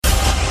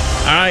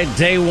All right,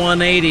 day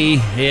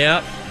 180.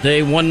 Yep,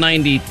 day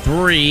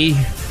 193.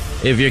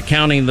 If you're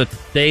counting the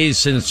days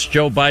since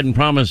Joe Biden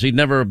promised he'd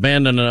never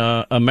abandon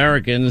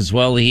Americans,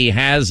 well, he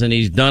has, and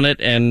he's done it,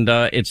 and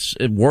it's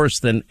worse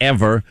than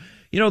ever.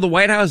 You know, the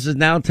White House is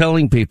now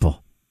telling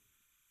people,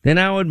 they're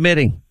now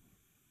admitting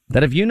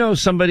that if you know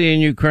somebody in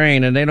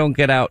Ukraine and they don't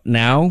get out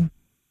now,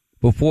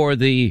 before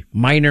the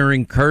minor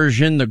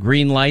incursion, the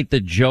green light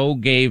that Joe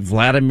gave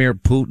Vladimir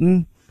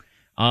Putin,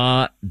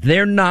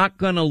 they're not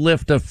going to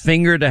lift a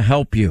finger to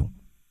help you.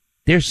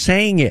 They're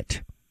saying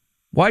it.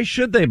 Why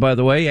should they, by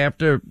the way,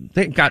 after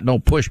they got no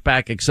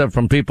pushback except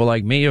from people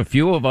like me? A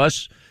few of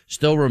us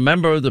still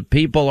remember the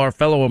people, our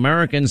fellow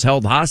Americans,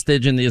 held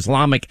hostage in the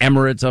Islamic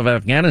Emirates of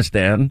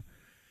Afghanistan.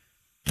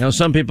 Now,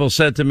 some people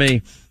said to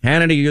me,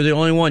 Hannity, you're the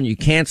only one. You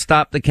can't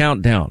stop the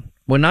countdown.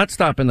 We're not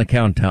stopping the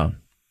countdown,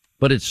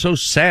 but it's so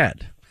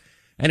sad.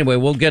 Anyway,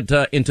 we'll get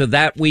into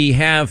that. We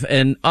have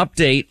an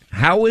update.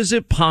 How is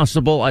it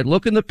possible? I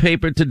look in the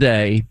paper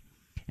today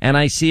and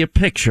I see a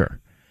picture,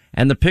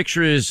 and the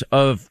picture is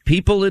of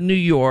people in New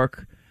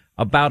York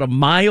about a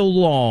mile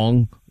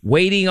long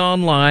waiting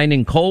online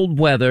in cold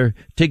weather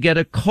to get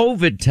a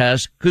COVID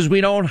test because we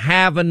don't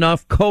have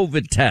enough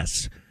COVID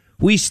tests.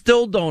 We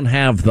still don't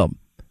have them.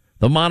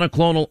 The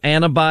monoclonal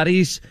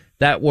antibodies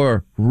that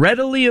were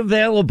readily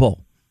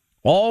available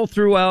all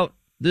throughout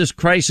this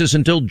crisis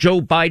until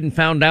Joe Biden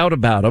found out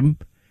about them.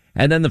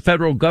 And then the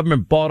federal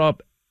government bought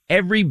up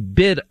every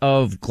bit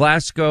of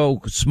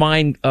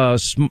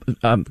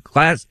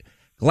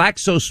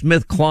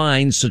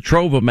GlaxoSmithKline's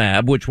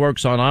Sotrovimab, which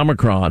works on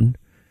Omicron.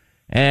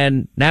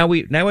 And now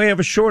we have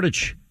a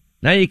shortage.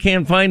 Now you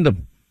can't find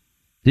them.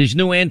 These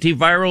new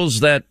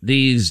antivirals that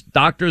these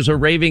doctors are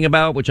raving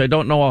about, which I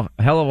don't know a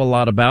hell of a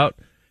lot about,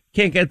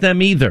 can't get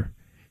them either.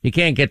 You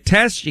can't get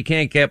tests. You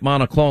can't get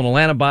monoclonal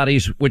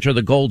antibodies, which are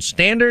the gold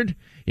standard.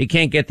 You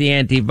can't get the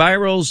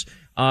antivirals.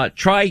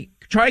 Try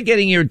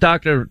getting your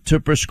doctor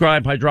to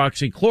prescribe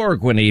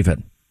hydroxychloroquine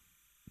even,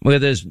 where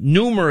there's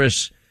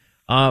numerous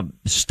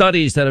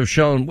studies that have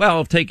shown,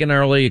 well, if taken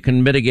early, it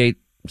can mitigate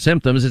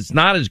symptoms. It's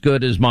not as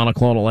good as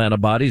monoclonal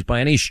antibodies by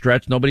any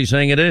stretch. Nobody's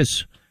saying it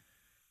is.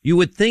 You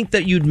would think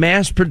that you'd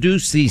mass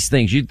produce these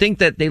things. You'd think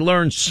that they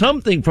learned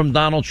something from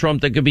Donald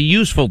Trump that could be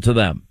useful to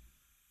them,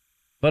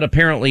 but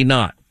apparently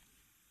not.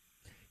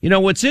 You know,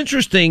 what's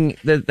interesting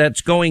that's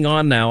going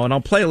on now, and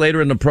I'll play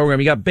later in the program,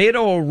 you got Beto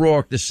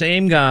O'Rourke, the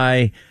same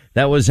guy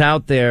that was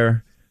out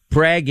there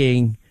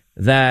bragging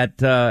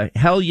that,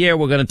 hell yeah,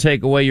 we're going to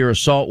take away your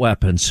assault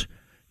weapons.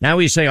 Now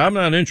he's saying, I'm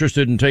not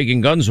interested in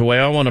taking guns away.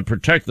 I want to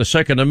protect the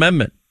Second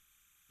Amendment.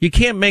 You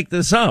can't make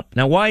this up.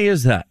 Now, why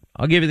is that?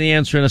 I'll give you the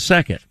answer in a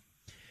second.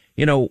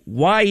 You know,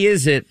 why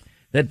is it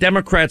that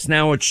Democrats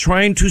now are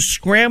trying to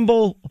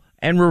scramble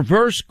and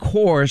reverse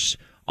course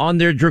on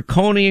their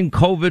draconian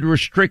COVID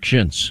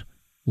restrictions?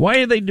 Why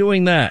are they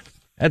doing that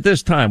at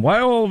this time? Why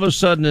all of a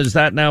sudden has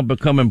that now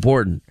become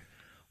important?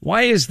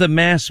 Why is the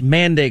mask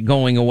mandate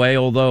going away,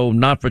 although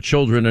not for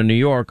children in New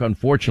York?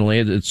 Unfortunately,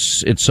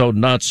 it's so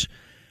nuts.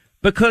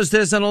 Because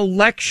there's an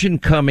election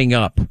coming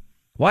up.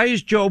 Why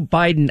is Joe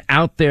Biden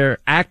out there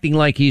acting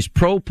like he's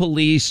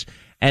pro-police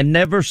and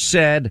never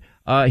said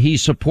he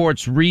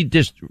supports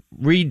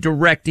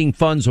redirecting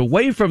funds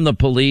away from the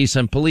police,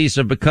 and police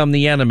have become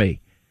the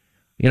enemy?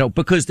 You know,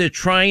 because they're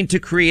trying to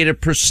create a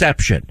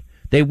perception.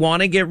 They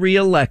want to get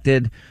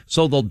reelected.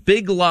 So the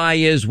big lie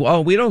is,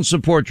 well, we don't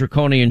support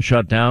draconian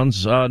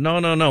shutdowns.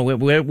 No.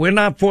 We're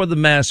not for the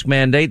mask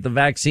mandate, the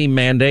vaccine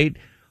mandate.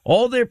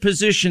 All their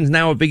positions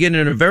now are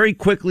beginning to very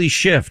quickly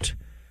shift.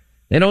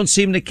 They don't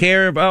seem to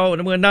care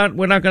about, we're not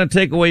going to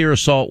take away your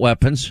assault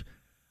weapons.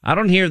 I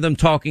don't hear them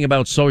talking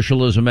about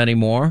socialism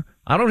anymore.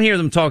 I don't hear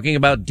them talking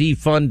about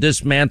defund,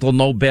 dismantle,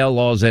 no bail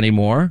laws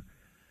anymore.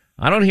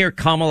 I don't hear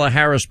Kamala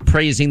Harris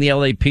praising the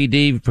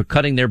LAPD for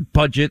cutting their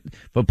budget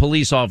for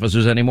police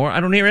officers anymore.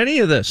 I don't hear any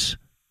of this.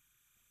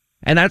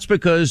 And that's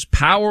because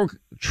power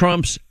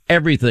trumps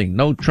everything.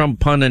 No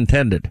Trump pun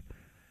intended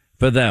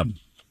for them.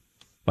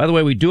 By the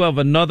way, we do have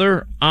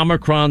another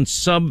Omicron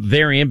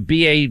subvariant,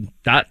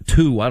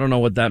 BA.2. I don't know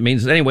what that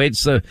means. Anyway,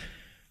 it's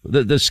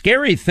the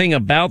scary thing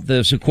about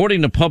this,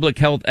 according to public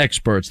health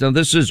experts. Now,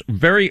 this is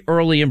very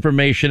early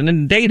information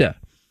and data.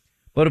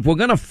 But if we're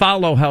going to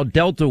follow how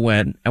Delta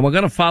went and we're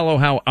going to follow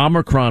how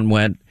Omicron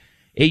went,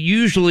 it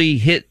usually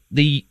hit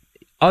the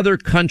other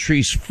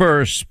countries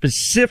first.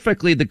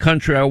 Specifically, the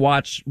country I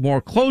watch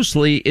more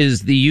closely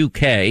is the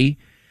UK.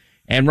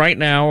 And right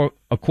now,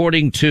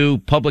 according to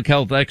public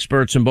health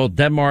experts in both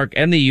Denmark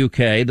and the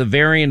UK, the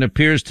variant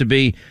appears to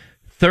be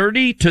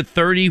 30 to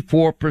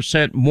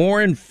 34%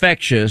 more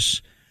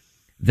infectious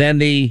than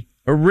the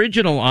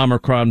original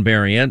Omicron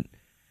variant.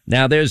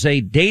 Now, there's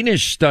a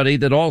Danish study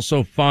that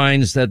also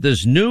finds that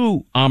this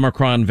new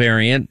Omicron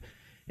variant,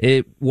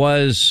 it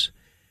was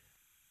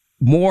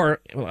more,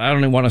 I don't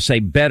even want to say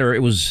better,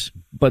 it was,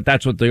 but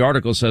that's what the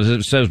article says.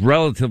 It says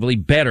relatively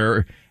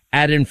better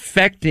at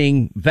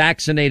infecting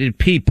vaccinated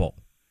people.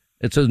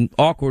 It's an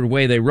awkward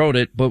way they wrote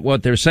it, but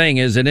what they're saying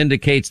is it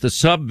indicates the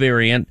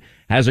subvariant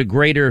has a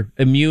greater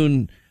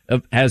immune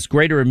has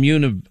greater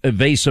immune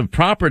evasive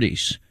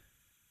properties.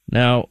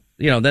 Now,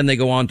 then they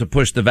go on to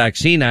push the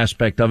vaccine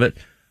aspect of it.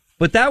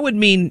 But that would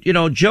mean,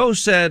 Joe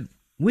said,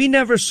 we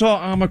never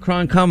saw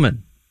Omicron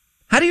coming.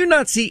 How do you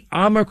not see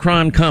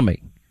Omicron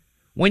coming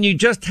when you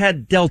just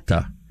had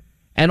Delta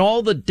and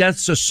all the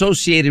deaths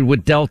associated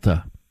with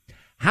Delta?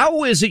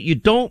 How is it you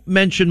don't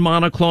mention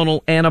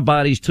monoclonal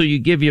antibodies till you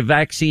give your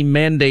vaccine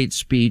mandate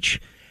speech,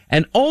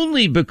 and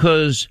only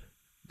because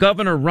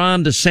Governor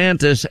Ron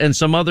DeSantis and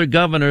some other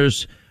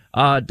governors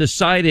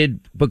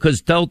decided,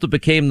 because Delta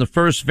became the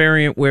first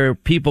variant where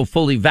people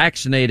fully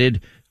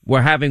vaccinated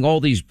were having all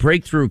these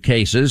breakthrough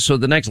cases, so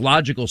the next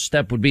logical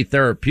step would be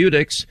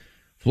therapeutics.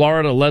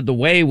 Florida led the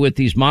way with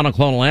these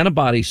monoclonal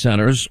antibody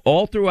centers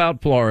all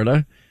throughout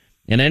Florida,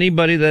 and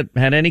anybody that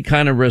had any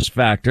kind of risk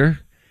factor,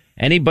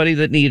 anybody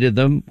that needed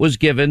them, was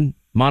given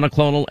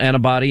monoclonal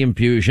antibody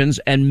infusions,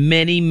 and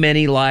many,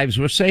 many lives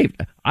were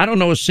saved. I don't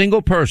know a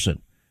single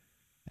person,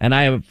 and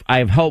I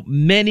have helped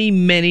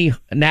many,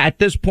 at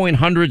this point,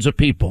 hundreds of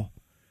people.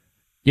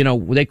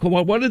 They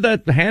call, what did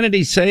that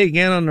Hannity say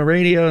again on the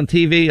radio and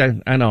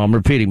TV? I know I'm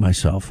repeating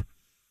myself.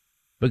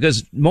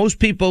 Because most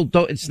people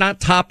don't, it's not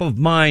top of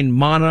mind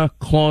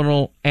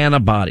monoclonal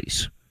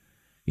antibodies,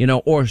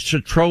 or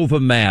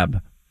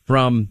Sotrovimab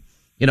from,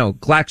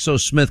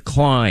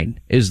 GlaxoSmithKline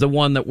is the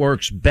one that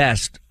works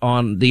best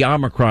on the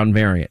Omicron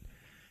variant.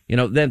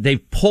 Then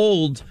they've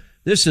pulled,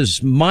 this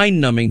is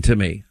mind numbing to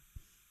me.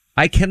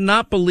 I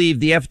cannot believe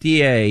the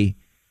FDA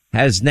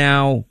has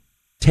now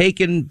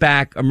taken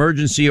back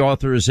emergency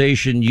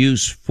authorization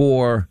use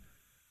for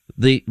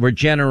the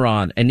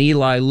Regeneron and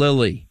Eli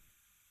Lilly.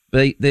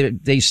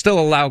 They still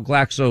allow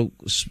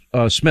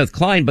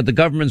GlaxoSmithKline, but the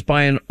government's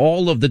buying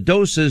all of the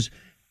doses,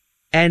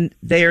 and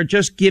they are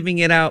just giving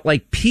it out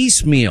like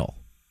piecemeal.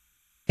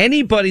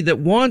 Anybody that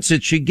wants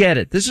it should get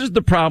it. This is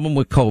the problem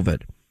with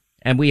COVID.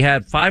 And we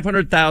had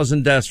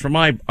 500,000 deaths from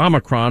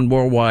Omicron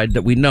worldwide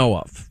that we know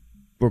of,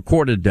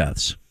 recorded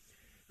deaths.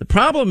 The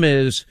problem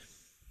is,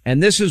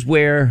 and this is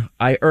where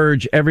I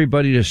urge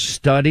everybody to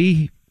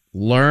study,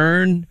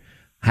 learn,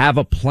 have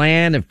a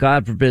plan if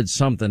God forbid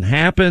something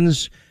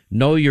happens.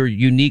 Know your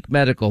unique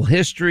medical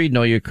history,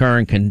 know your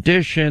current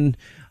condition,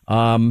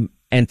 and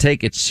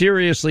take it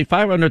seriously.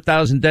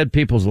 500,000 dead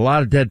people is a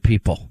lot of dead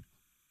people.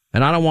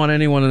 And I don't want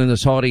anyone in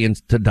this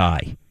audience to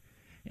die.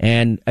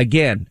 And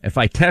again, if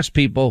I test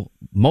people,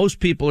 most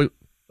people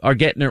are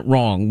getting it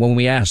wrong when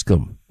we ask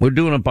them. We're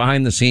doing it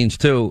behind the scenes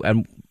too.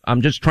 And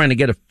I'm just trying to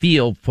get a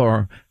feel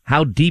for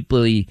how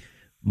deeply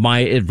my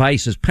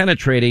advice is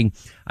penetrating.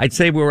 I'd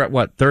say we're at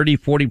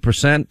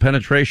 30-40%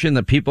 penetration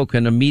that people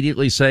can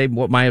immediately say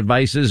what my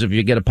advice is if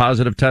you get a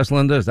positive test,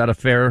 Linda. Is that a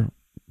fair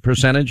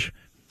percentage?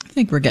 I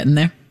think we're getting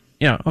there.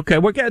 Yeah. Okay.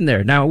 We're getting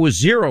there. Now, it was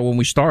 0 when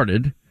we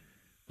started,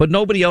 but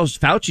nobody else,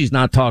 Fauci's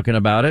not talking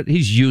about it.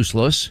 He's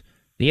useless.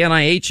 The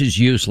NIH is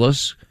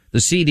useless. The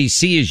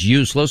CDC is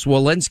useless.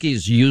 Walensky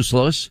is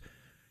useless.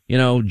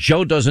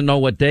 Joe doesn't know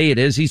what day it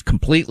is. He's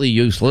completely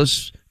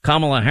useless.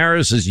 Kamala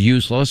Harris is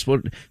useless.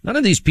 None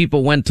of these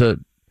people went to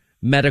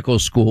medical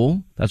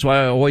school. That's why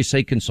I always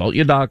say consult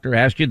your doctor,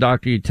 ask your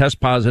doctor, you test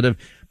positive,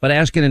 but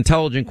ask an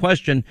intelligent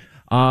question.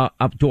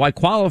 Do I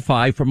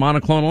qualify for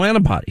monoclonal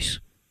antibodies?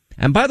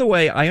 And by the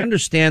way, I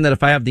understand that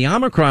if I have the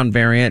Omicron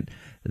variant,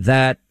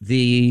 that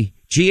the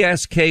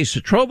GSK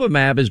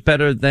Sotrovimab is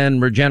better than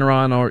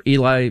Regeneron or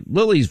Eli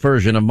Lilly's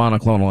version of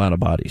monoclonal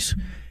antibodies.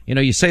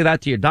 You say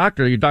that to your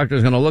doctor's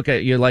going to look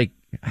at you like,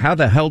 how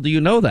the hell do you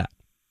know that?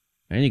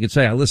 And you could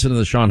say, I listen to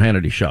the Sean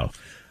Hannity show.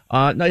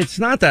 No, it's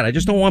not that. I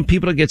just don't want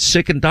people to get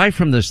sick and die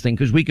from this thing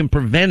because we can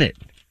prevent it.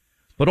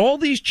 But all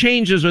these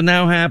changes are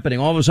now happening.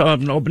 All of a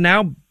sudden,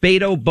 now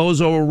Beto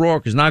Bozo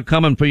O'Rourke is not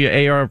coming for your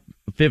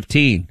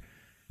AR-15.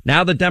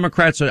 Now the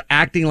Democrats are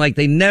acting like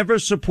they never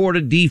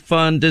supported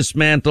defund,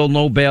 dismantle,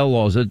 no bail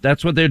laws.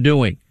 That's what they're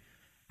doing.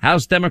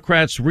 House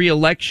Democrats'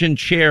 re-election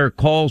chair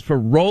calls for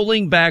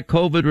rolling back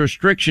COVID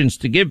restrictions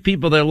to give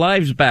people their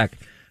lives back.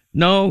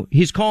 No,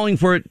 he's calling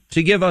for it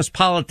to give us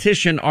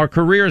politicians our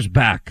careers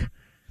back.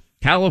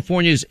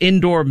 California's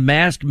indoor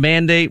mask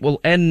mandate will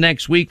end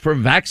next week for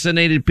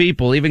vaccinated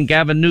people. Even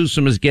Gavin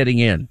Newsom is getting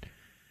in.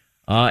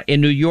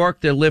 In New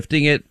York, they're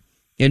lifting it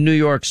in New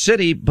York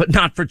City, but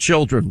not for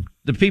children,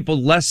 the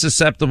people less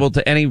susceptible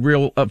to any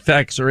real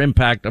effects or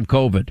impact of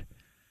COVID.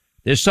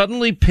 They're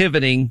suddenly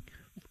pivoting,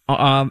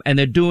 and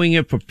they're doing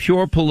it for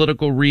pure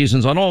political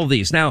reasons on all of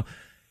these. Now,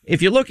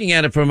 if you're looking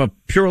at it from a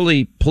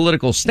purely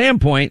political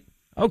standpoint,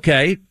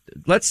 okay,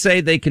 let's say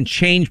they can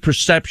change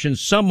perception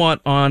somewhat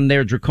on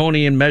their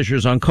draconian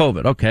measures on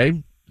COVID.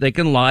 Okay, they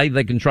can lie.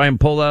 They can try and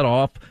pull that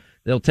off.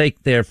 They'll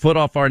take their foot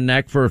off our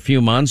neck for a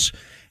few months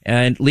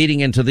and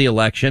leading into the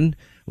election.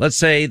 Let's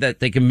say that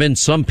they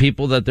convince some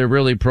people that they're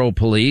really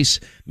pro-police.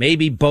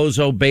 Maybe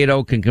Bozo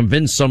Beto can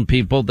convince some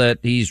people that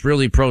he's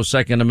really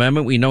pro-Second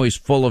Amendment. We know he's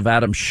full of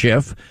Adam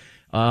Schiff.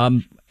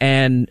 But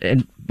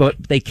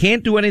they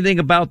can't do anything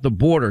about the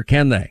border,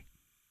 can they?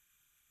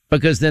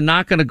 Because they're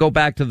not going to go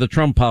back to the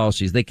Trump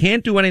policies. They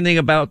can't do anything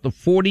about the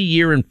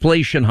 40-year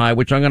inflation high,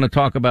 which I'm going to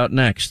talk about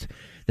next.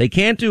 They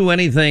can't do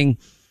anything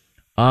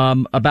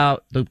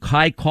about the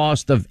high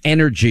cost of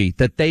energy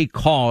that they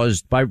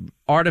caused by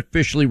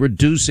artificially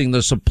reducing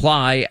the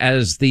supply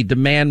as the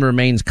demand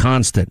remains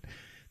constant.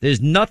 There's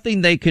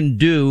nothing they can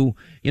do,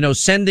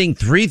 sending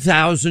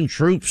 3,000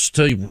 troops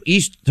to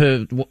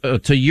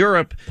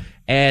Europe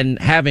and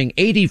having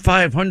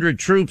 8,500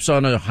 troops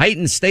on a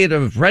heightened state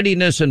of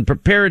readiness and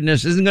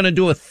preparedness isn't going to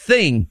do a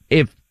thing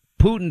if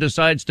Putin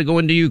decides to go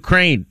into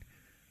Ukraine.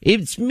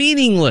 It's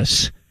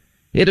meaningless.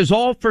 It is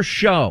all for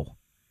show.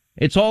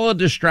 It's all a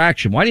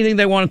distraction. Why do you think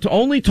they wanted to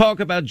only talk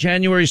about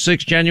January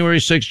 6th, January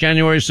 6th,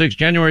 January 6th,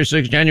 January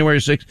 6th, January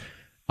 6th?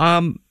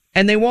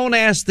 And they won't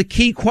ask the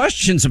key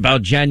questions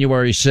about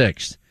January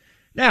 6th.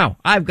 Now,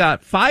 I've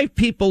got 5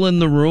 people in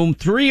the room,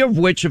 3 of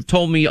which have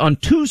told me on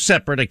 2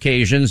 separate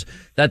occasions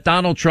that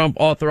Donald Trump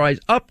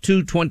authorized up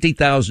to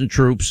 20,000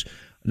 troops,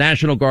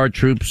 National Guard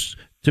troops,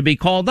 to be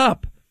called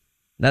up.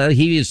 Now,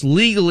 he is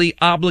legally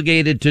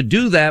obligated to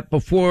do that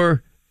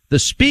before the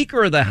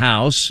Speaker of the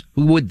House,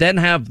 who would then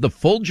have the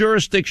full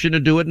jurisdiction to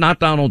do it, not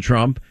Donald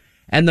Trump,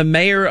 and the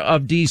mayor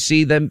of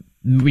D.C., then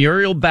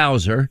Muriel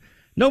Bowser.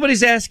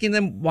 Nobody's asking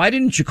them, why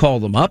didn't you call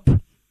them up?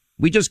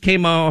 We just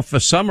came off a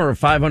summer of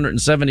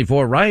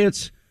 574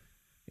 riots.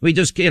 We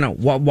just,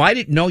 why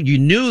didn't, no, you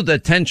knew the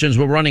tensions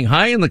were running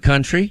high in the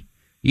country.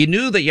 You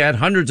knew that you had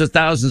hundreds of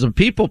thousands of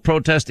people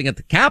protesting at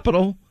the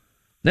Capitol.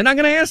 They're not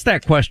going to ask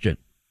that question.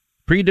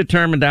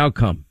 Predetermined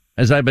outcome,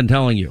 as I've been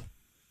telling you.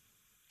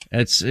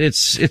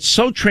 It's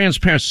so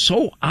transparent,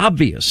 so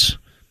obvious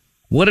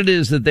what it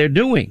is that they're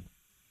doing.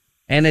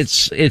 And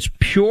it's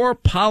pure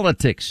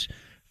politics.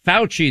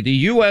 Fauci, the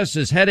U.S.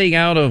 is heading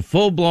out of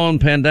full-blown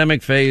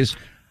pandemic phase.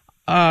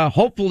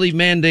 Hopefully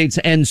mandates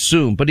end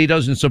soon, but he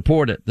doesn't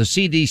support it. The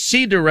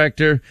CDC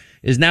director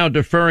is now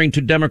deferring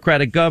to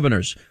Democratic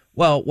governors.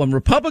 Well, when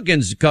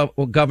Republicans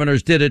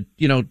governors did it,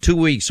 2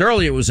 weeks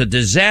earlier, it was a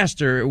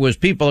disaster. It was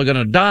people are going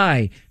to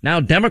die. Now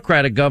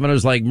Democratic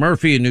governors like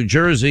Murphy in New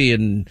Jersey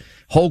and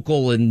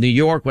Hochul in New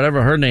York,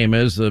 whatever her name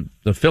is, the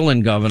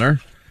fill-in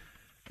governor.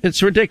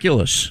 It's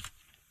ridiculous.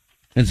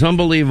 It's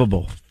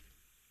unbelievable.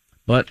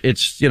 But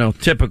it's,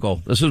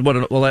 typical. This is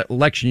what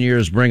election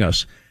years bring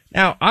us.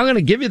 Now, I'm going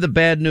to give you the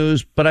bad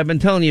news, but I've been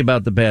telling you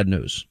about the bad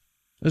news.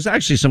 There's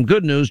actually some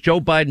good news. Joe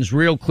Biden's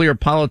Real Clear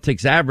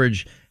Politics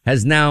average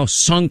has now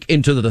sunk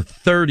into the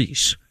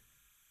 30s.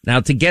 Now,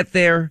 to get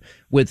there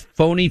with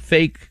phony,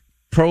 fake,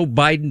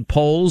 pro-Biden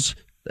polls,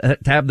 to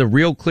have the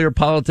Real Clear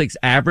Politics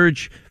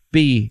average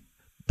be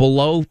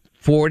below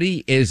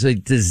 40 is a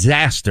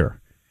disaster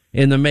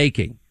in the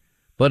making.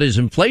 But his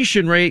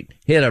inflation rate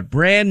hit a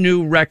brand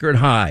new record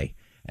high.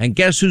 And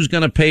guess who's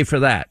going to pay for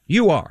that?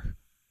 You are.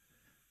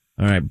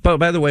 All right. But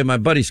by the way, my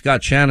buddy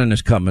Scott Shannon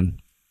is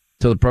coming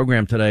to the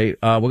program today.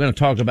 We're going to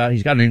talk about,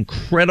 he's got an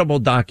incredible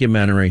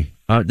documentary.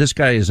 This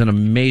guy is an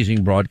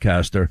amazing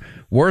broadcaster.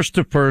 Worst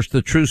to First,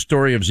 the true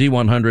story of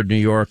Z100 New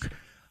York.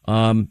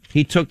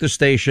 He took the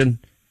station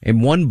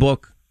in one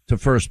book to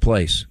first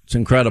place. It's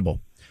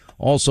incredible.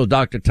 Also,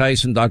 Dr.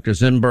 Tyson, Dr.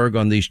 Zinberg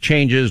on these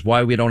changes,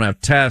 why we don't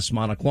have tests,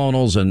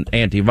 monoclonals, and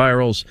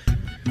antivirals.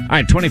 All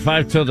right,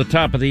 25 to the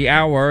top of the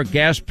hour.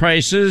 Gas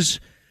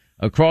prices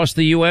across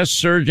the U.S.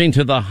 surging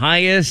to the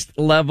highest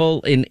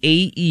level in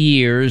 8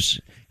 years.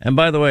 And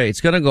by the way,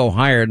 it's going to go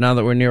higher now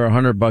that we're near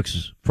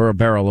 $100 for a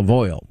barrel of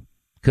oil,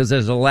 because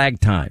there's a lag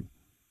time.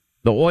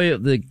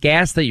 The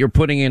gas that you're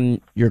putting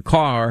in your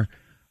car,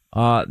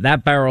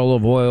 that barrel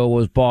of oil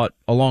was bought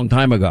a long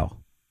time ago.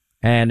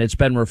 And it's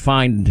been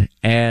refined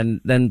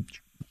and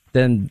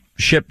then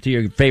shipped to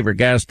your favorite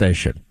gas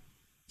station.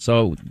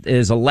 So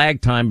there's a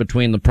lag time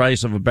between the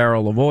price of a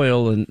barrel of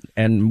oil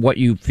and what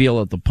you feel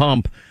at the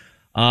pump.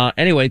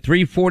 Anyway,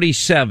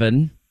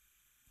 $3.47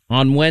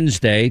 on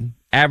Wednesday.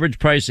 Average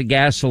price of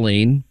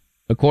gasoline,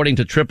 according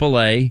to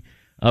AAA,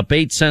 up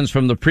 8 cents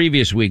from the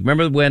previous week.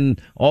 Remember when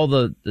all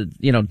the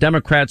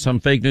Democrats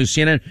on fake news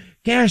CNN,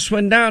 gas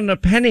went down a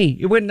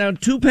penny. It went down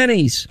 2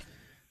 pennies.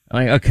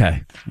 I'm like,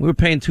 okay, we were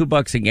paying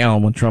 $2 a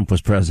gallon when Trump was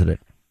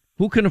president.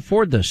 Who can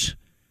afford this?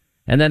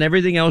 And then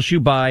everything else you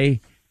buy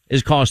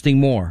is costing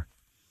more.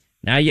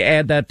 Now you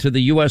add that to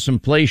the U.S.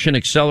 inflation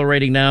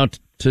accelerating now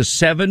to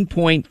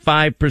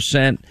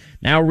 7.5%,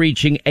 now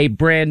reaching a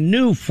brand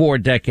new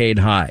 4-decade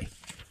high.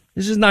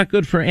 This is not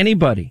good for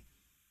anybody.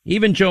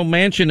 Even Joe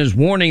Manchin is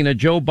warning that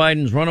Joe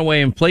Biden's runaway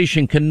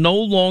inflation can no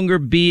longer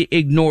be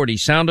ignored. He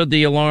sounded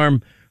the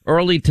alarm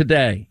early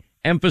today,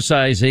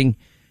 emphasizing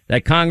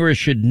that Congress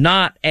should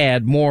not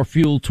add more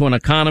fuel to an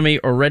economy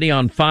already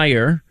on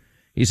fire.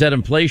 He said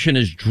inflation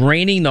is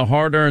draining the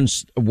hard-earned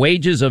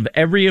wages of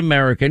every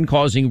American,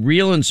 causing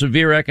real and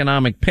severe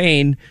economic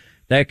pain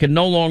that can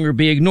no longer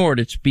be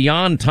ignored. It's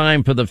beyond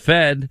time for the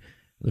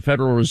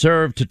Federal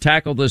Reserve, to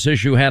tackle this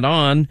issue head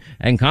on,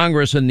 and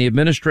Congress and the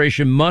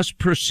administration must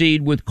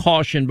proceed with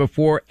caution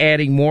before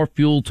adding more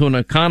fuel to an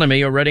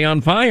economy already on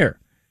fire.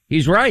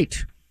 He's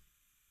right.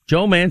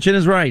 Joe Manchin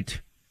is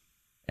right.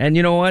 And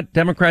you know what?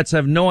 Democrats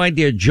have no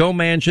idea. Joe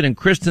Manchin and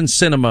Kristen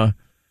Sinema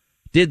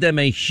did them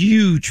a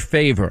huge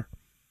favor,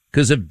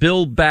 because if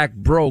Build Back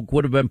Broke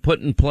would have been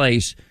put in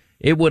place,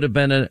 it would have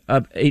been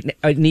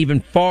an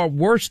even far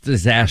worse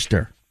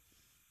disaster.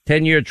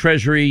 10-year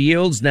Treasury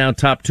yields now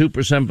top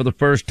 2% for the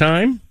first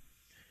time.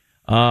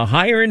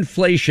 Higher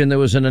inflation. There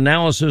was an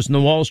analysis in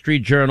the Wall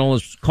Street Journal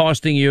is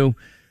costing you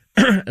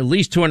at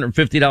least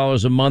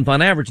 $250 a month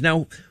on average.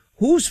 Now,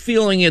 who's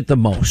feeling it the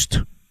most?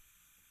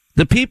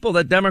 The people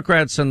that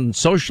Democrats and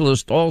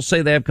socialists all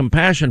say they have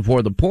compassion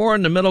for, the poor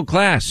and the middle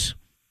class.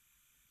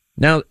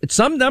 Now,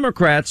 some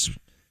Democrats,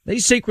 they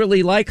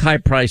secretly like high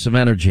price of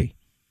energy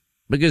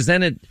because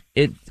then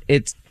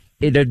it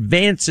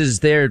advances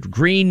their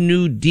Green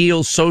New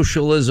Deal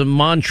socialism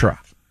mantra.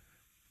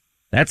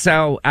 That's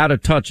how out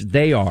of touch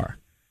they are.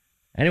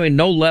 Anyway,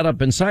 no let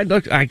up inside.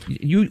 Look,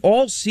 you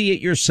all see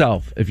it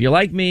yourself. If you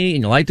like me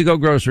and you like to go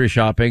grocery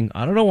shopping,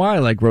 I don't know why I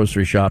like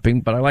grocery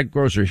shopping, but I like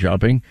grocery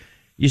shopping.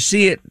 You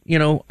see it,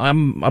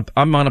 I'm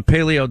on a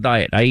paleo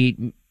diet. I eat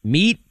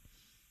meat,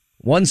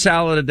 one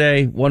salad a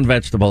day, one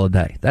vegetable a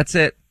day. That's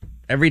it.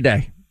 Every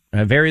day.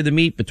 I vary the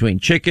meat between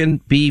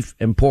chicken, beef,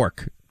 and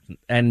pork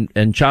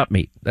and chopped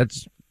meat.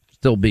 That's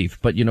still beef,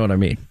 but you know what I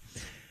mean.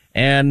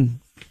 And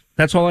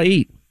that's all I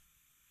eat.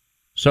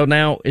 So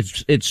now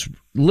it's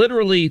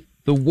literally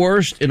the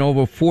worst in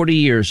over 40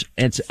 years.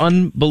 It's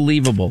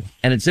unbelievable.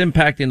 And it's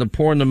impacting the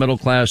poor and the middle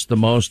class the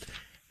most.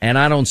 And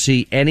I don't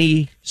see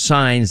any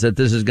signs that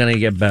this is going to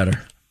get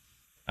better.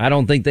 I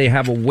don't think they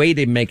have a way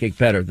to make it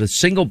better. The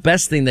single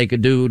best thing they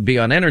could do would be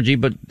on energy,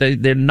 but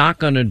they're not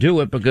going to do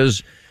it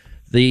because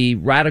the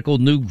radical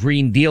new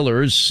green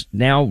dealers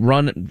now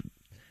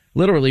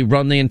literally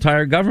run the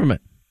entire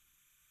government.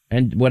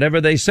 And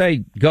whatever they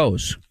say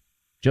goes.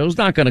 Joe's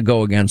not going to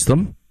go against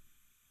them.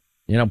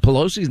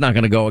 Pelosi's not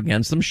going to go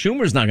against them.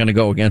 Schumer's not going to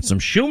go against them.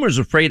 Schumer's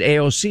afraid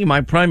AOC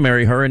might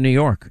primary her in New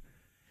York.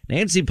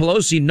 Nancy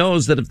Pelosi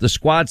knows that if the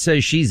squad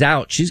says she's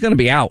out, she's going to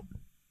be out.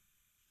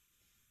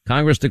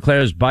 Congress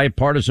declares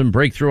bipartisan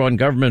breakthrough on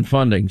government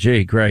funding.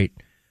 Gee, great.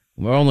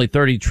 We're only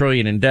 $30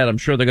 trillion in debt. I'm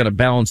sure they're going to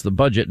balance the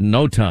budget in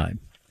no time.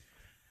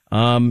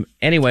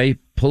 Anyway,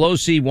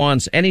 Pelosi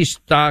wants any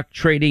stock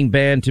trading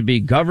ban to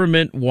be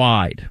government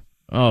wide.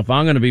 Oh, if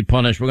I'm going to be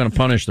punished, we're going to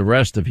punish the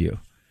rest of you.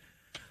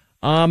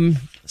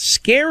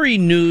 Scary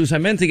news. I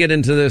meant to get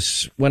into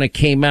this when it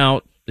came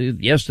out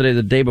yesterday,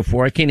 the day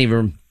before. I can't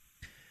even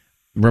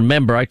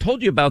remember. I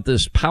told you about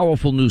this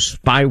powerful new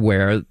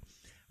spyware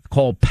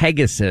called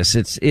Pegasus.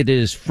 It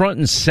is front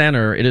and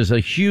center. It is a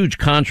huge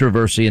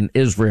controversy in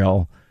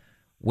Israel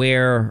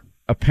where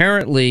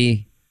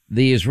apparently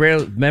the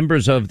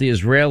members of the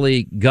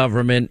Israeli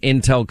government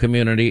intel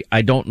community,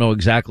 I don't know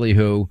exactly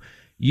who,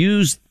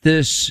 used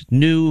this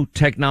new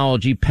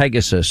technology,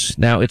 Pegasus.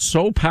 Now, it's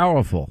so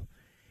powerful.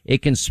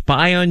 It can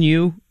spy on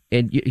you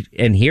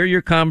and hear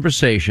your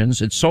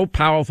conversations. It's so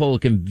powerful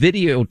it can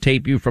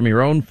videotape you from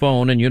your own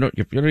phone,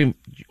 and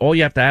all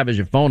you have to have is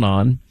your phone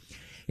on.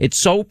 It's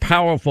so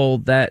powerful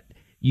that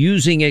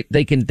using it,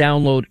 they can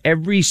download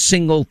every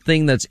single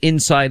thing that's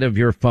inside of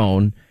your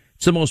phone.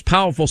 It's the most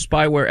powerful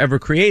spyware ever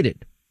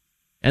created.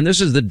 And this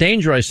is the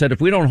danger. I said,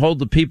 if we don't hold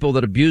the people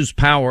that abuse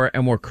power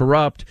and were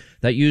corrupt,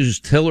 that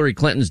used Hillary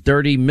Clinton's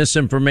dirty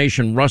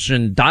misinformation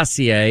Russian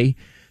dossier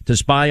to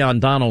spy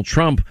on Donald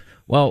Trump,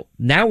 well,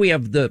 now we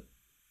have our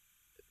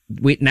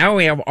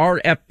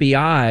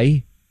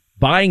FBI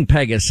buying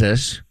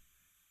Pegasus,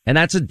 and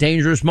that's a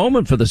dangerous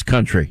moment for this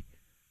country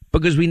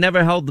because we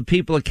never held the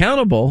people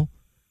accountable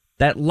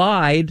that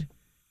lied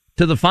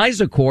to the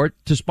FISA court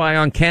to spy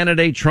on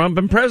candidate Trump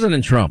and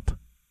President Trump.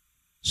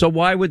 So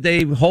why would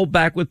they hold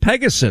back with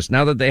Pegasus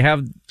now that they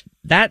have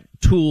that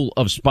tool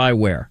of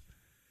spyware?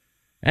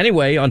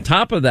 Anyway, on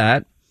top of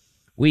that,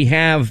 we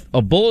have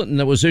a bulletin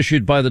that was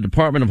issued by the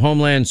Department of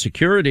Homeland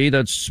Security,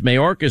 that's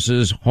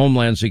Mayorkas's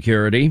Homeland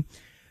Security,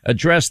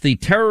 addressed the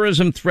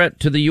terrorism threat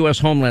to the U.S.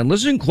 homeland.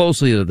 Listen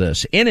closely to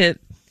this. In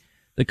it,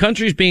 the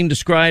country is being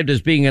described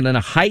as being in a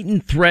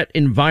heightened threat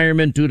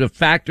environment due to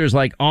factors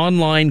like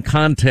online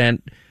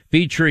content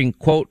featuring,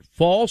 quote,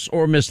 false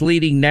or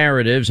misleading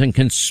narratives and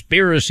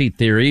conspiracy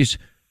theories.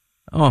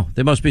 Oh,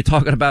 they must be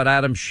talking about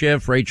Adam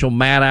Schiff, Rachel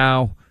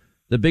Maddow,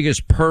 the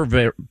biggest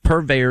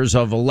purveyors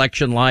of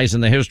election lies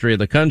in the history of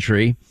the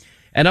country,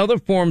 and other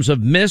forms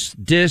of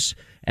dis,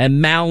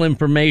 and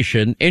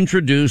malinformation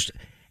introduced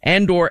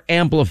and or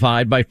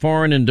amplified by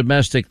foreign and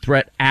domestic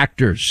threat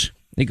actors.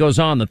 It goes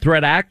on. The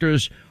threat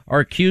actors are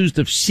accused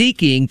of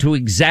seeking to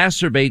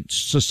exacerbate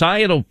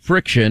societal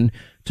friction,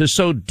 to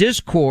sow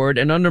discord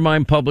and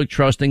undermine public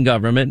trust in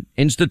government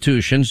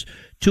institutions,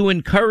 to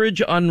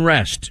encourage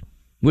unrest,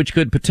 which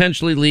could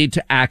potentially lead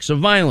to acts of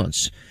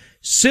violence.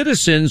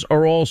 Citizens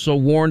are also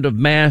warned of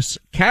mass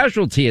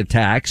casualty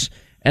attacks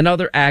and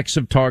other acts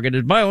of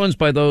targeted violence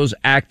by those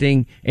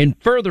acting in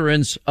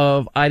furtherance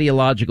of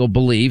ideological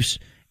beliefs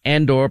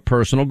and or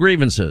personal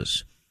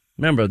grievances.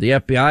 Remember, the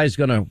FBI is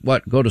going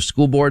to, go to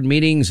school board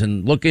meetings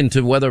and look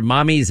into whether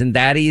mommies and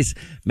daddies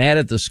mad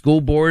at the school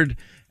board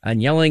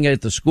and yelling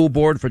at the school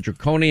board for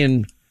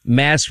draconian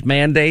mask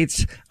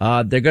mandates.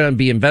 They're going to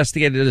be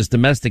investigated as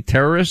domestic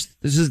terrorists.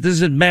 This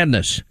is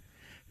madness.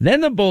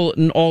 Then the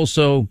bulletin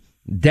also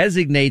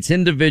designates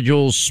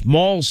individuals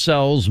small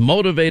cells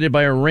motivated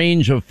by a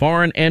range of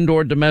foreign and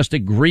or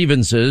domestic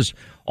grievances,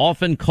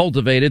 often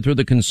cultivated through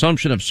the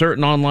consumption of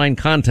certain online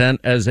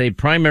content, as a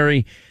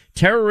primary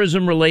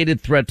terrorism-related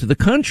threat to the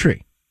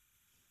country.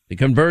 The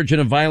convergence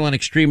of violent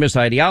extremist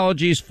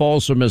ideologies,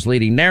 false or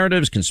misleading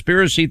narratives,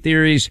 conspiracy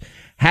theories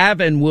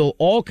have and will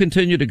all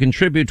continue to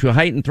contribute to a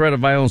heightened threat of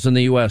violence in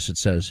the U.S., it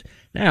says.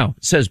 Now,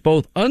 it says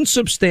both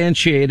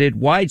unsubstantiated,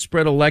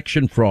 widespread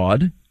election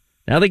fraud.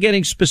 Now they're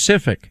getting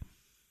specific.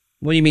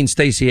 What do you mean,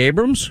 Stacey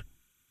Abrams?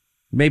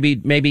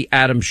 Maybe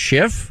Adam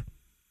Schiff?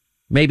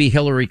 Maybe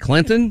Hillary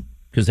Clinton?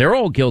 Because they're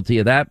all guilty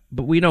of that,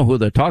 but we know who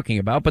they're talking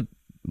about. But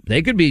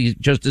they could be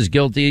just as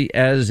guilty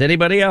as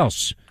anybody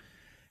else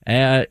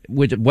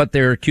with what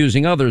they're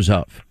accusing others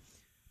of.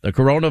 The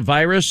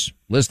coronavirus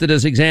listed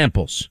as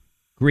examples.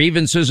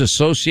 Grievances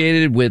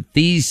associated with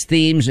these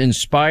themes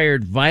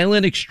inspired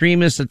violent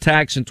extremist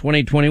attacks in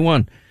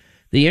 2021.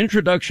 The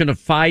introduction of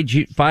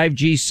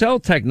 5G cell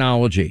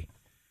technology.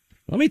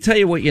 Let me tell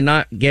you what you're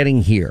not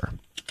getting here.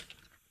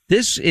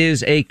 This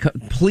is a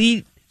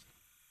complete.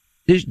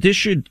 This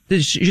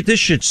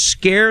should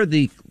scare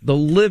the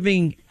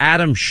living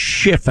Adam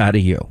Schiff out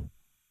of you,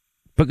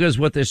 because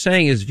what they're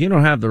saying is, if you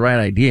don't have the right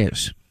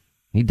ideas,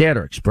 you dare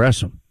to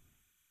express them,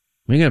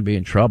 you're going to be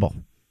in trouble.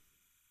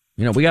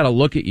 You know, we got to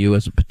look at you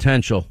as a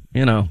potential,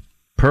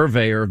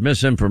 purveyor of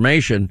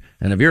misinformation.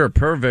 And if you're a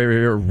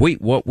purveyor of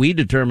what we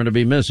determine to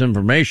be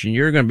misinformation,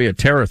 you're going to be a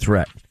terror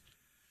threat.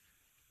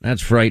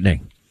 That's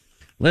frightening.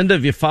 Linda,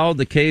 have you followed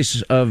the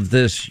case of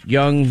this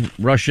young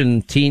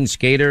Russian teen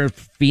skater,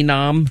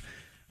 Phenom?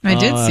 I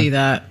did see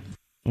that.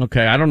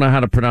 Okay, I don't know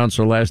how to pronounce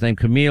her last name.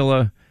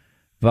 Camila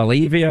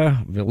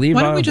Valieva.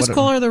 Why don't we just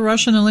call her the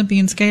Russian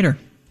Olympian skater?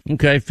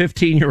 Okay,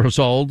 15 years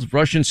old,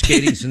 Russian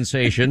skating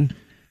sensation.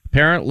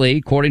 Apparently,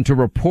 according to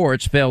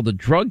reports, failed a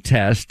drug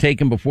test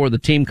taken before the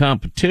team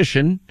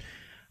competition.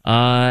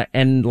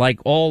 And like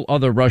all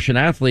other Russian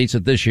athletes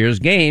at this year's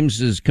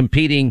games, is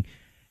competing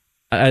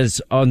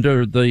as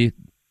under the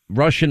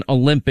Russian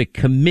Olympic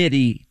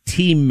Committee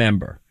team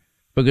member.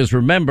 Because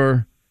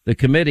remember, the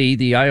committee,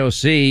 the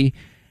IOC,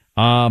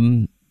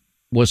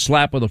 was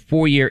slapped with a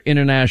 4-year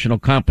international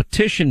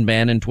competition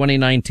ban in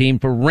 2019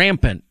 for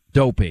rampant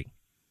doping.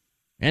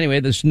 Anyway,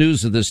 this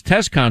news of this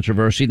test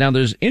controversy. Now,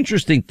 there's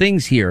interesting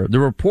things here. The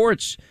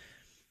reports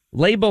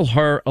label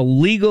her a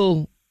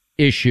legal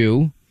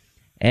issue,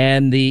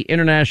 and the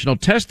International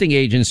Testing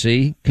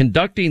Agency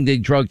conducting the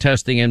drug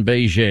testing in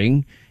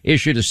Beijing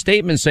issued a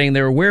statement saying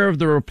they're aware of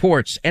the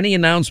reports. Any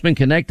announcement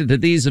connected to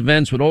these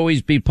events would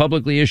always be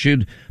publicly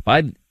issued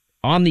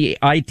on the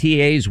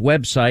ITA's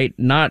website,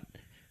 not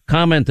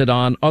commented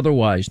on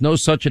otherwise. No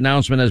such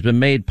announcement has been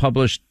made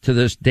published to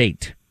this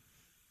date.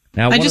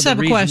 Now, I just have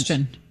a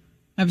question.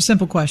 I have a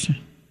simple question.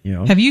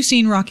 Yeah. Have you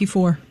seen Rocky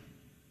IV?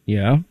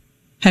 Yeah.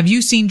 Have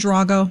you seen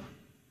Drago?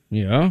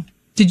 Yeah.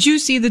 Did you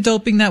see the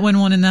doping that went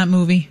on in that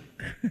movie?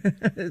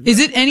 Is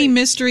it any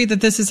mystery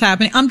that this is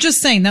happening? I'm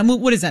just saying that.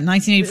 What is that?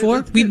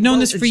 1984? We've known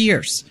this for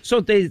years.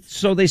 So they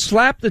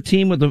slapped the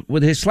team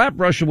they slapped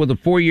Russia with a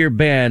 4-year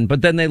ban,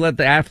 but then they let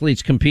the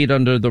athletes compete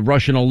under the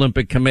Russian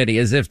Olympic Committee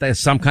as if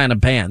there's some kind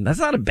of ban. That's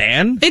not a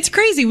ban. It's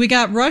crazy. We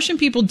got Russian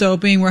people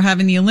doping. We're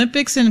having the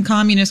Olympics in a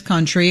communist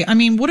country. I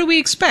mean, what do we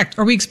expect?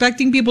 Are we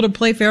expecting people to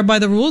play fair by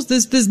the rules?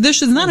 This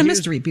is not a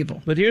mystery,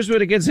 people. But here's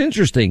where it gets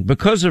interesting.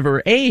 Because of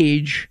her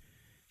age,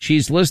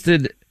 she's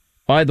listed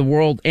by the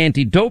World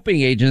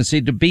Anti-Doping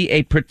Agency to be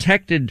a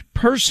protected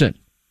person.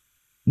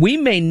 We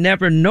may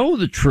never know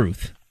the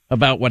truth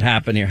about what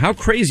happened here. How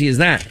crazy is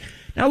that?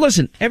 Now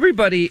listen,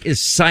 everybody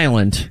is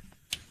silent.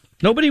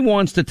 Nobody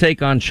wants to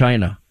take on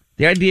China.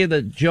 The idea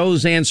that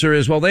Joe's answer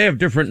is, well, they have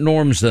different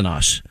norms than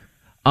us.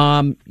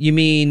 You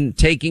mean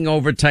taking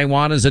over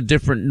Taiwan is a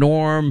different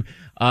norm?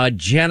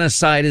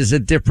 Genocide is a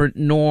different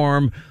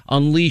norm.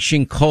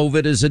 Unleashing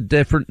COVID is a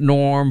different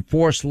norm.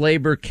 Forced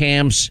labor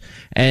camps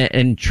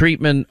and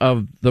treatment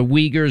of the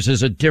Uyghurs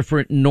is a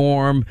different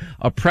norm.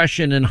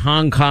 Oppression in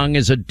Hong Kong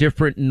is a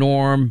different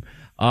norm.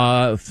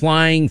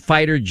 Flying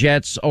fighter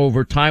jets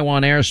over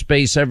Taiwan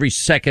airspace every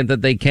second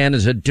that they can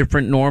is a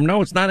different norm.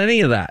 No, it's not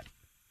any of that.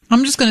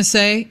 I'm just going to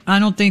say, I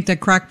don't think that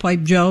Crack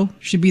Pipe Joe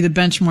should be the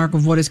benchmark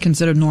of what is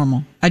considered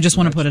normal. I just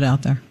want to put it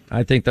out there.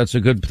 I think that's a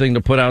good thing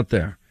to put out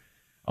there.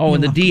 Oh,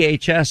 and the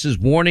DHS is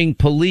warning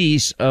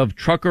police of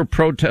trucker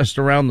protests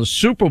around the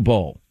Super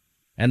Bowl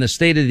and the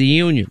State of the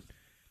Union.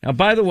 Now,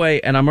 by the way,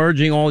 and I'm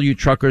urging all you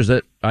truckers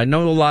that I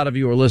know a lot of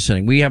you are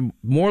listening. We have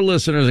more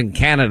listeners in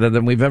Canada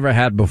than we've ever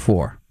had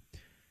before.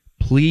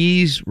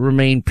 Please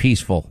remain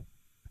peaceful.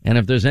 And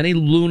if there's any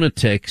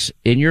lunatics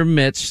in your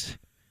midst,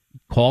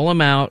 call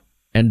them out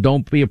and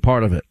don't be a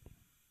part of it.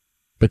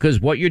 Because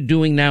what you're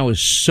doing now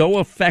is so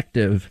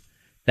effective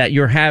that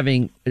you're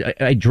having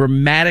a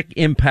dramatic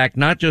impact,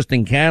 not just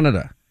in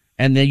Canada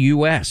and the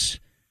U.S.,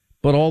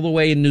 but all the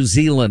way in New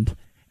Zealand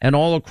and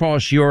all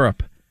across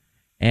Europe.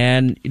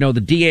 And, the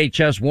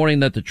DHS warning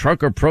that the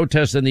trucker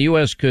protests in the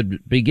U.S. could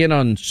begin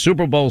on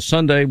Super Bowl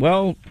Sunday.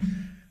 Well,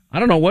 I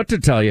don't know what to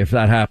tell you if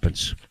that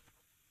happens.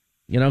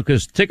 You know,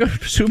 because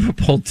Super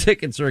Bowl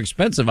tickets are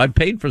expensive. I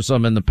paid for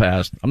some in the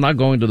past. I'm not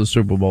going to the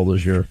Super Bowl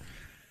this year.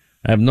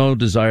 I have no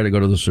desire to go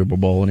to the Super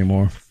Bowl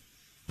anymore.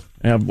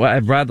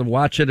 I'd rather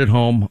watch it at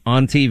home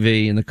on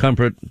TV in the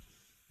comfort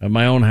of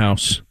my own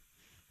house.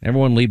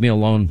 Everyone leave me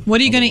alone.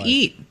 What are you going to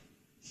eat?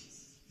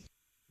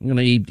 I'm going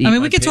to eat. I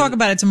mean, we could talk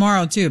about it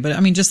tomorrow too, but I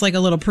mean, just like a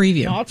little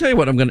preview. No, I'll tell you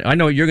what I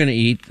know you're going to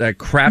eat that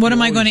crap. What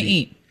am I going to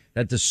eat?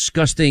 That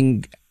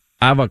disgusting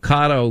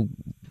avocado.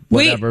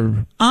 Whatever.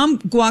 Wait,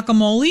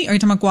 guacamole? Are you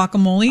talking about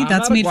guacamole?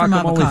 That's made from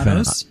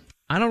avocados.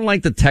 I don't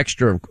like the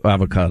texture of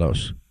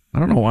avocados. I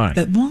don't know why.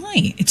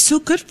 Why? It's so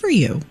good for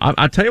you.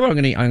 I'll tell you what I'm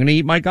going to eat. I'm going to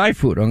eat my guy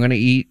food. I'm going to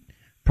eat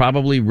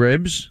probably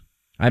ribs.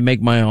 I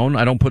make my own.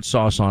 I don't put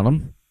sauce on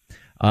them.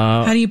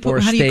 How do you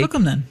cook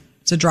them then?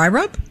 It's a dry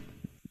rub?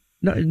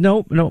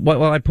 No.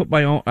 Well, I put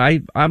my own.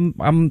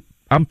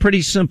 I'm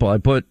pretty simple. I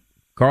put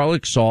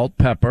garlic, salt,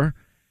 pepper,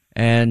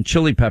 and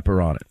chili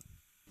pepper on it.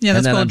 Yeah,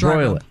 that's called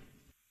dry rub. It.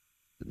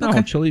 No,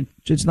 okay. Chili.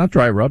 It's not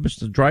dry rub. It's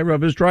dry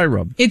rub is dry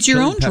rub. It's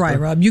your own dry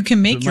rub. You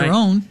can make your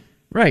own.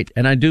 Right,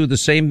 and I do the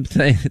same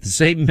thing, the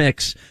same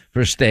mix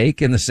for steak,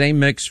 and the same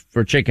mix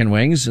for chicken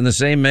wings, and the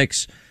same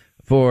mix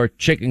for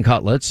chicken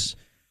cutlets,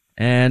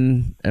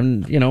 and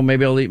you know,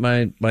 maybe I'll eat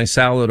my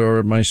salad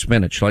or my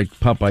spinach like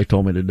Popeye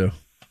told me to do.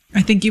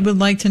 I think you would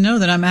like to know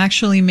that I'm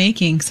actually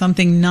making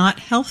something not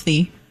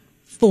healthy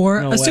for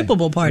a Super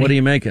Bowl party. What are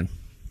you making?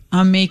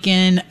 I'm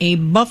making a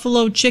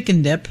buffalo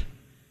chicken dip,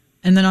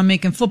 and then I'm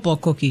making football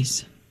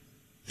cookies.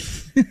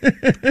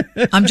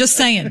 I'm just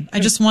saying.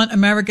 I just want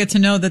America to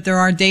know that there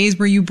are days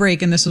where you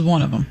break, and this is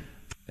one of them.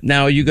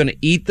 Now, are you going to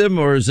eat them,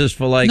 or is this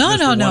for like? No.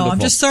 I'm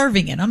just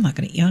serving it. I'm not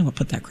going to eat. I'm going to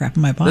put that crap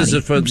in my body.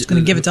 I'm just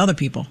going to give it to other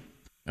people.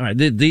 All right,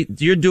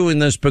 you're doing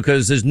this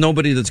because there's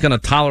nobody that's going to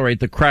tolerate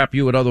the crap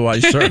you would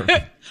otherwise serve.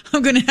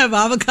 I'm going to have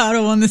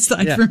avocado on the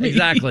side for me.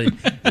 Exactly.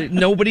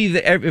 Nobody,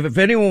 if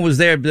anyone was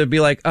there, they'd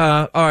be like,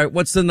 all right,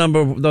 what's the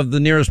number of the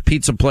nearest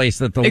pizza place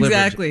that delivers?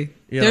 Exactly.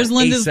 There's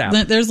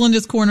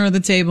Linda's corner of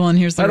the table, and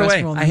here's the rest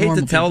of all the I hate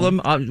to tell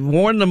them,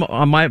 warn them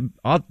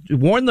I'll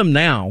warn them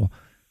now.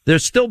 They're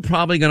still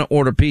probably going to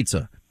order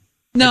pizza.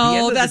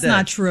 No, that's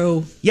not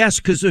true. Yes,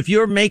 because if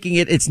you're making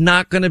it, it's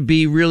not going to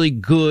be really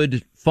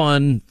good,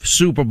 fun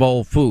Super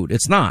Bowl food.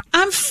 It's not.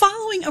 I'm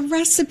following a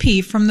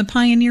recipe from the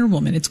Pioneer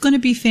Woman. It's going to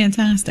be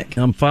fantastic.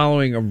 I'm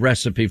following a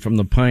recipe from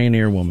the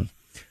Pioneer Woman.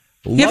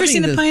 You ever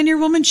seen the Pioneer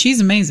Woman?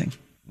 She's amazing.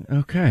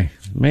 Okay,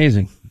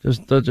 amazing.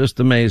 Just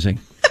amazing.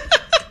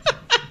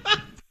 I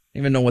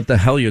don't even know what the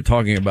hell you're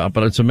talking about,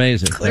 but it's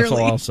amazing. Clearly. That's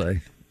all I'll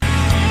say.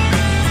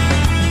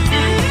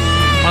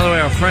 By the way,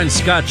 our friend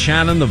Scott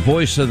Shannon, the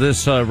voice of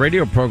this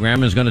radio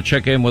program, is going to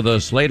check in with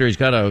us later. He's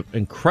got an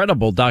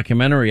incredible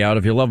documentary out.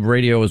 If you love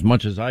radio as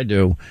much as I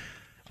do,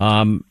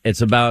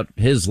 it's about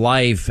his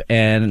life,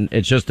 and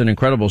it's just an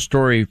incredible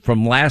story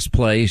from last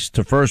place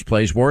to first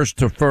place, worst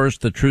to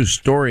first, the true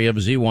story of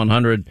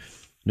Z100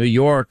 New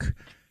York.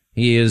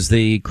 He is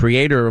the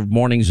creator of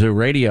Morning Zoo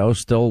Radio,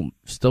 still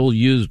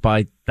used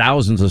by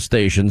thousands of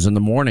stations in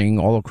the morning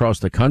all across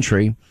the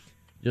country.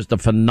 Just a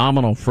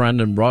phenomenal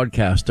friend and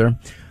broadcaster.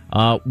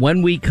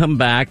 When we come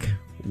back,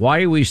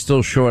 why are we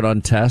still short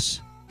on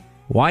tests?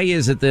 Why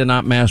is it they're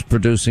not mass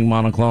producing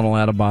monoclonal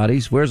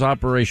antibodies? Where's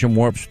Operation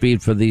Warp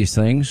Speed for these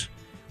things?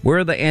 Where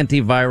are the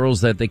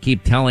antivirals that they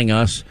keep telling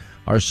us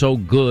are so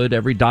good?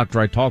 Every doctor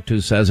I talk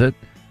to says it.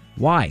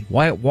 Why?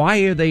 Why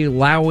are they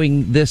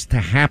allowing this to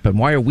happen?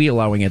 Why are we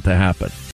allowing it to happen?